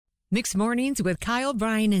Mixed Mornings with Kyle,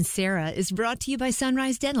 Bryan, and Sarah is brought to you by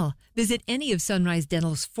Sunrise Dental. Visit any of Sunrise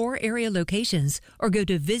Dental's 4 area locations or go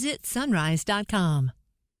to visitsunrise.com.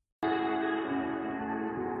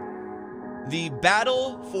 The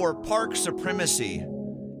battle for park supremacy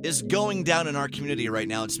is going down in our community right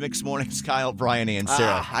now. It's Mixed Mornings, Kyle, Bryan, and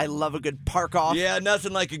Sarah. I love a good park off. Yeah,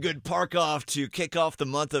 nothing like a good park off to kick off the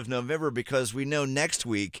month of November, because we know next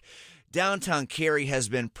week downtown Cary has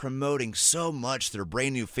been promoting so much their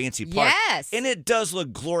brand new fancy park. Yes. And it does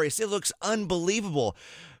look glorious. It looks unbelievable.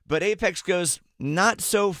 But Apex goes, not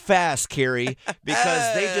so fast, Cary,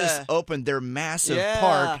 because they just opened their massive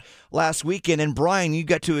park last weekend. And Bryan, you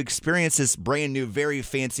got to experience this brand new, very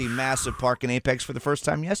fancy, massive park in Apex for the first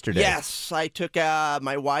time yesterday. Yes, I took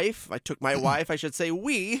my wife. I should say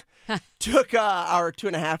we took our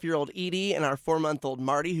 2.5-year-old Edie and our 4-month-old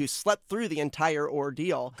Marty, who slept through the entire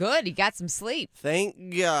ordeal. Good, he got some sleep.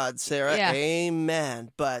 Thank God, Sarah. Yeah. Amen.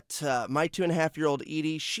 But my 2.5-year-old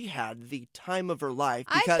Edie, she had the time of her life,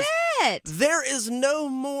 because I bet. there is no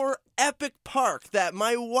more epic park that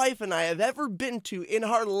my wife and I have ever been to in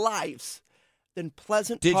our lives than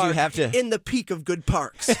Pleasant Did Park you have to... in the peak of good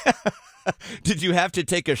parks. Did you have to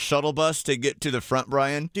take a shuttle bus to get to the front,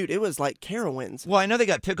 Bryan? Dude, it was like Carowinds. Well, I know they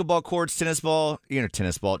got pickleball courts, tennis courts.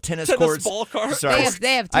 Tennis Ball carts. Sorry.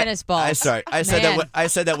 They have tennis balls. I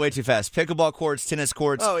said that way too fast. Pickleball courts, tennis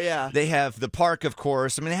courts. Oh, yeah. They have the park, of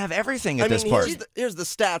course. I mean, they have everything at this park. Here's the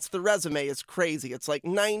stats. The resume is crazy. It's like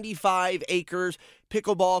 95 acres,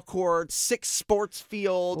 pickleball courts, 6 sports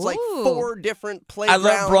fields, like 4 different playgrounds.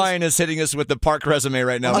 I love Bryan is hitting us with the park resume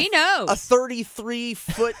right now. He knows. A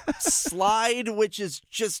 33-foot slide, which is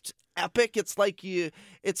just epic. It's like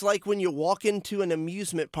when you walk into an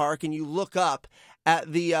amusement park and you look up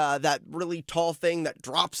at the that really tall thing that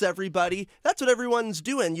drops everybody. That's what everyone's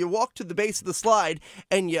doing. You walk to the base of the slide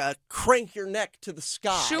and you crank your neck to the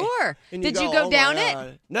sky. Sure. And Did you go down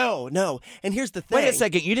it? No. And here's the thing. Wait a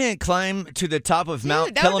second. You didn't climb to the top of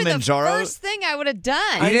Mount That would be Kilimanjaro? the first thing I would have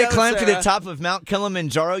done. You didn't know, climb to the Sarah. top of Mount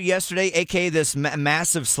Kilimanjaro yesterday, a.k.a. this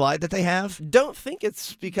massive slide that they have? Don't think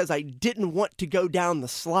it's because I didn't want to go down the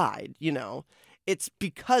slide, you know. It's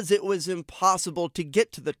because it was impossible to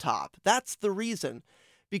get to the top. That's the reason.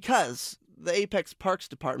 Because the Apex Parks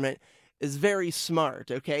Department is very smart,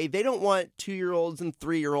 okay? They don't want 2-year-olds and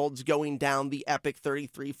 3-year-olds going down the epic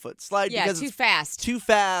 33-foot slide. Yeah, because too it's fast. Too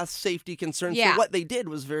fast, safety concerns. Yeah. So what they did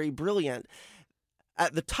was very brilliant.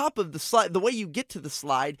 At the top of the slide, the way you get to the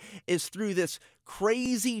slide is through this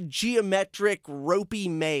crazy geometric ropey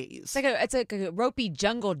maze. It's like a ropey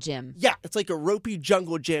jungle gym. Yeah, it's like a ropey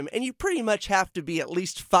jungle gym, and you pretty much have to be at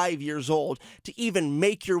least 5 years old to even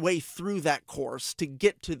make your way through that course to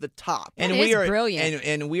get to the top. And It we is are brilliant.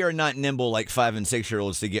 and we are not nimble like 5 and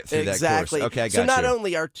 6-year-olds to get through Exactly. that course. Okay, I got So not you.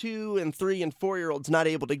 only are 2 and 3 and 4-year-olds not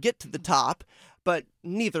able to get to the top, but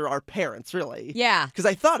neither are parents, really. Yeah. Because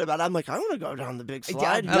I thought about it. I'm like, I want to go down the big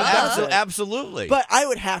slide. Yeah, Who duh. doesn't? Absolutely. But I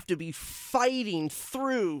would have to be fighting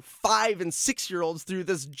through 5 and 6-year-olds through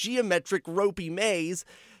this geometric ropey maze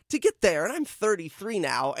to get there. And I'm 33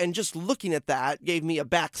 now, and just looking at that gave me a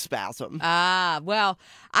back spasm. Well,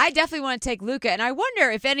 I definitely want to take Luca, and I wonder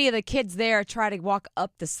if any of the kids there try to walk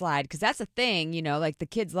up the slide, because that's a thing, you know, like the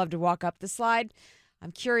kids love to walk up the slide.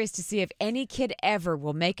 I'm curious to see if any kid ever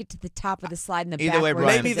will make it to the top of the slide in the Either way, backward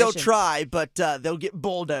Bryan. Maybe they'll position. try, but they'll get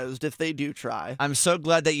bulldozed if they do try. I'm so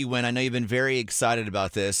glad that you went. I know you've been very excited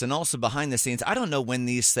about this. And also behind the scenes, I don't know when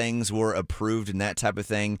these things were approved and that type of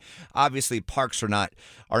thing. Obviously, parks are not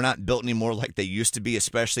built anymore like they used to be,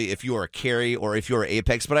 especially if you are a Cary or if you're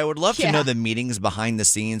Apex. But I would love to know the meetings behind the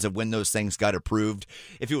scenes of when those things got approved.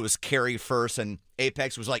 If it was Cary first and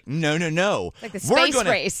Apex was like, no. Like the space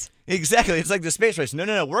race. Exactly. It's like the space race.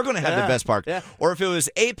 No. We're going to have the best park. Yeah. Or if it was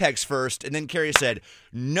Apex first and then Cary said,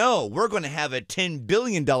 no, we're going to have a $10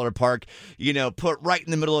 billion park, put right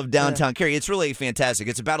in the middle of downtown Cary. It's really fantastic.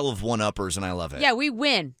 It's a battle of one-uppers, and I love it. Yeah, we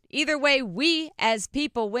win. Either way, we as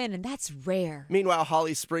people win, and that's rare. Meanwhile,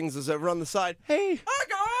 Holly Springs is over on the side. Hey.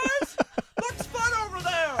 Hi, guys. Looks fun over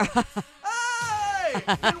there.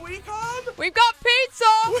 Hey, can we come? We've got pizza.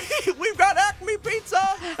 We've got Acme Pizza.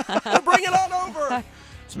 Bring it on over.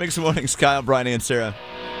 Let's make some mornings, Kyle, Bryan, and Sarah.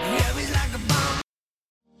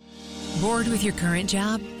 Bored with your current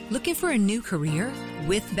job? Looking for a new career?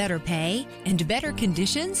 With better pay and better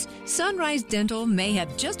conditions? Sunrise Dental may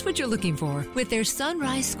have just what you're looking for with their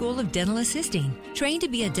Sunrise School of Dental Assisting. Trained to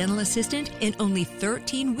be a dental assistant in only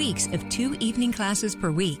 13 weeks of 2 evening classes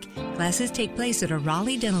per week. Classes take place at a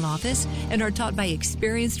Raleigh dental office and are taught by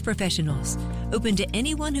experienced professionals. Open to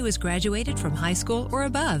anyone who has graduated from high school or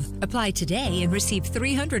above. Apply today and receive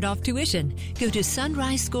 $300 off tuition. Go to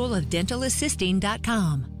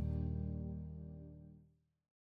sunriseschoolofdentalassisting.com.